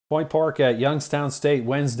Point Park at Youngstown State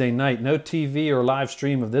Wednesday night. No TV or live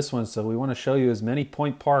stream of this one, so we want to show you as many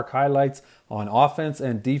Point Park highlights on offense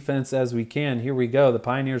and defense as we can. Here we go. The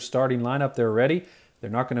Pioneers starting lineup, they're ready. They're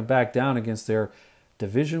not going to back down against their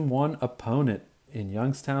Division I opponent in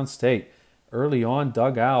Youngstown State. Early on,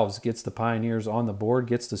 Doug Alves gets the Pioneers on the board,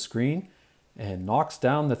 gets the screen, and knocks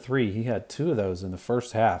down the three. He had two of those in the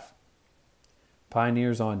first half.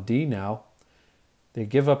 Pioneers on D now. They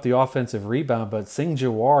give up the offensive rebound, but Singh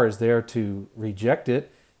Jawar is there to reject it.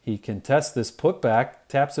 He contests this putback,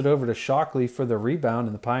 taps it over to Shockley for the rebound,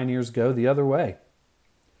 and the Pioneers go the other way.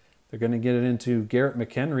 They're going to get it into Garrett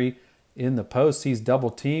McHenry in the post. He's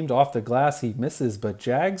double-teamed off the glass. He misses, but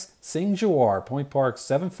Jags Singh Jawar, Point Park's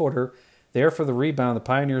 7-footer, there for the rebound. The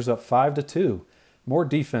Pioneers up 5-2. More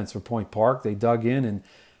defense for Point Park. They dug in and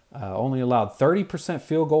only allowed 30%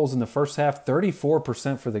 field goals in the first half,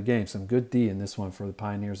 34% for the game. Some good D in this one for the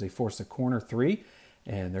Pioneers. They forced a corner three,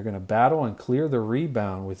 and they're going to battle and clear the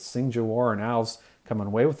rebound with Singh Jawar and Alves coming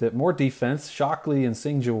away with it. More defense. Shockley and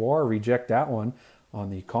Singh Jawar reject that one on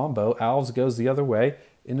the combo. Alves goes the other way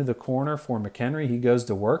into the corner for McHenry. He goes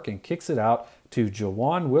to work and kicks it out to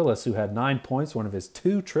Jawan Willis, who had 9 points, one of his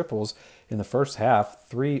 2 triples in the first half.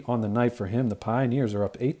 3 on the night for him. The Pioneers are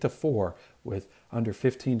up 8-4 with under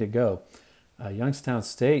 15 to go. Youngstown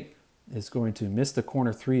State is going to miss the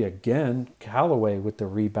corner three again. Callaway with the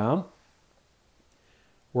rebound.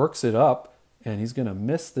 Works it up, and he's going to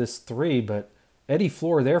miss this three, but Eddie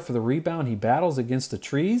Floor there for the rebound. He battles against the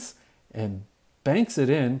trees and banks it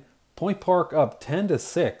in. Point Park up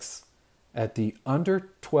 10-6 at the under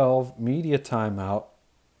 12 media timeout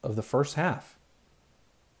of the first half.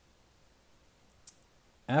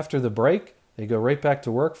 After the break, they go right back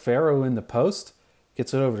to work. Farrow in the post.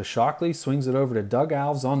 Gets it over to Shockley. Swings it over to Doug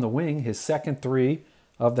Alves on the wing. His second three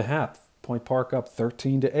of the half. Point Park up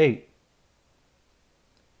 13-8.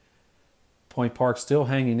 Point Park still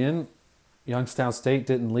hanging in. Youngstown State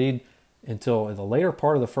didn't lead until in the later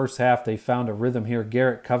part of the first half. They found a rhythm here.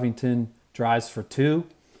 Garrett Covington drives for 2.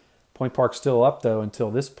 Point Park still up, though, until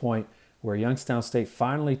this point where Youngstown State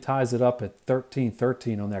finally ties it up at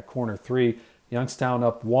 13-13 on that corner three. Youngstown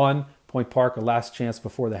up 1. Point Park a last chance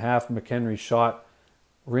before the half. McHenry shot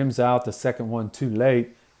rims out, the second one too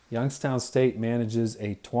late. Youngstown State manages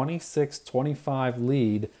a 26-25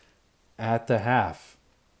 lead at the half.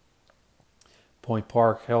 Point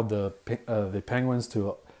Park held the Penguins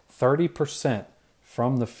to 30%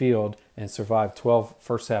 from the field and survived 12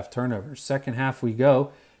 first half turnovers. Second half we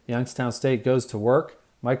go. Youngstown State goes to work.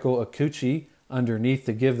 Michael Akuchi underneath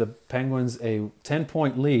to give the Penguins a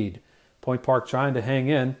 10-point lead. Point Park trying to hang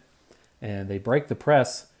in, and they break the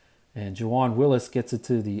press, and Jawan Willis gets it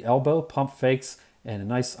to the elbow, pump fakes, and a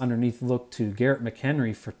nice underneath look to Garrett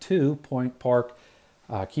McHenry for 2. Point Park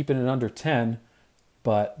keeping it under 10,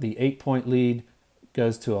 but the 8-point lead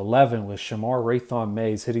goes to 11 with Shamar Raython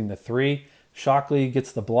Mays hitting the 3. Shockley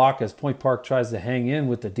gets the block as Point Park tries to hang in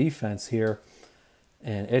with the defense here,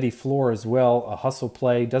 and Eddie Floor as well, a hustle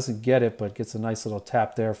play, doesn't get it, but gets a nice little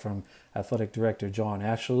tap there from Athletic Director John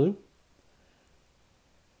Ashalou.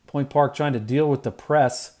 Point Park trying to deal with the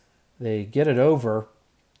press. They get it over.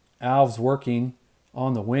 Alves working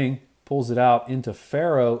on the wing. Pulls it out into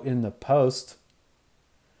Farrow in the post.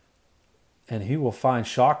 And he will find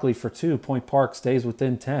Shockley for 2. Point Park stays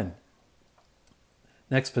within 10.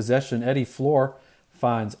 Next possession, Eddie Floor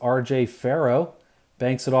finds R.J. Farrow.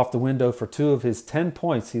 Banks it off the window for 2 of his 10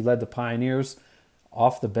 points. He led the Pioneers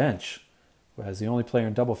off the bench as the only player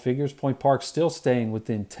in double figures. Point Park still staying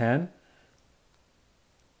within 10.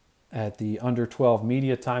 At the under 12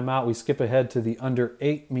 media timeout, we skip ahead to the under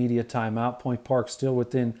 8 media timeout. Point Park still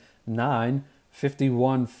within 9,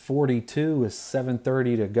 51-42 with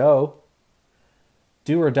 7:30 to go.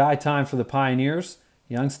 Do or die time for the Pioneers.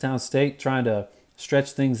 Youngstown State trying to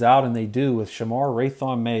stretch things out, and they do with Shamar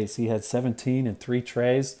Raython Mays. He had 17 and 3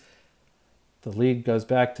 trays. The lead goes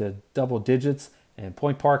back to double digits, and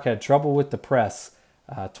Point Park had trouble with the press.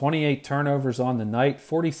 28 turnovers on the night,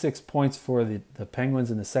 46 points for the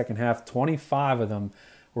Penguins in the second half. 25 of them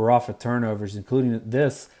were off of turnovers, including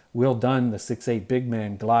this. Will Dunn, the 6'8 big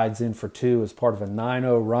man, glides in for 2 as part of a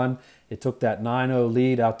 9-0 run. It took that 9-0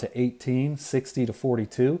 lead out to 18,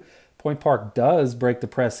 60-42. Point Park does break the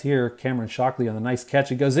press here. Cameron Shockley on the nice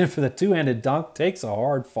catch. It goes in for the two-handed dunk, takes a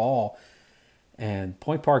hard fall. And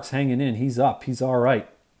Point Park's hanging in. He's up. He's all right.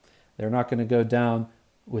 They're not going to go down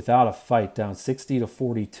without a fight, down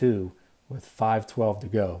 60-42 with 5:12 to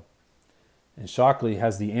go. And Shockley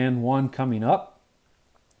has the and one coming up,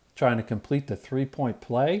 trying to complete the 3-point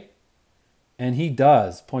play. And he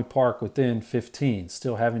does. Point Park within 15,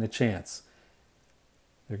 still having a chance.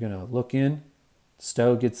 They're going to look in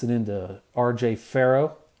Stowe gets it into R.J.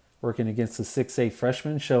 Farrow, working against the 6'8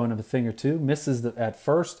 freshman, showing him a thing or two. Misses at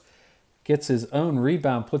first, gets his own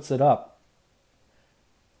rebound, puts it up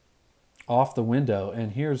off the window.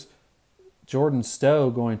 And here's Jordan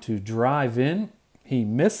Stowe going to drive in. He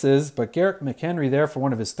misses, but Garrett McHenry there for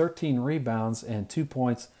one of his 13 rebounds and 2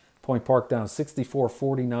 points. Point Park down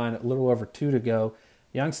 64-49, a little over 2 to go.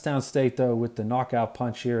 Youngstown State, though, with the knockout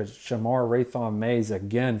punch here is Shamar Raython Mays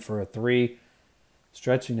again for a 3,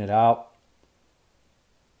 stretching it out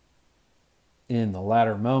in the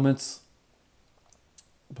latter moments.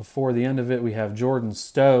 Before the end of it, we have Jordan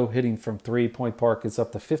Stowe hitting from 3. Point Park is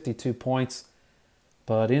up to 52 points.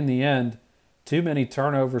 But in the end, too many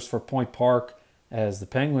turnovers for Point Park as the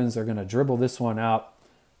Penguins are going to dribble this one out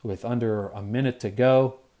with under a minute to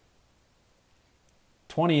go.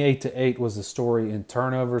 28-8 was the story in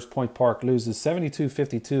turnovers. Point Park loses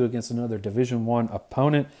 72-52 against another Division I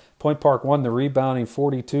opponent. Point Park won the rebounding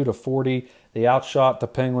 42-40. They outshot the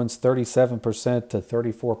Penguins 37% to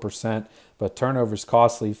 34%, but turnovers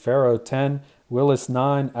costly. Farrow 10, Willis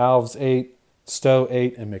 9, Alves 8, Stowe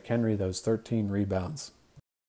 8, and McHenry those 13 rebounds.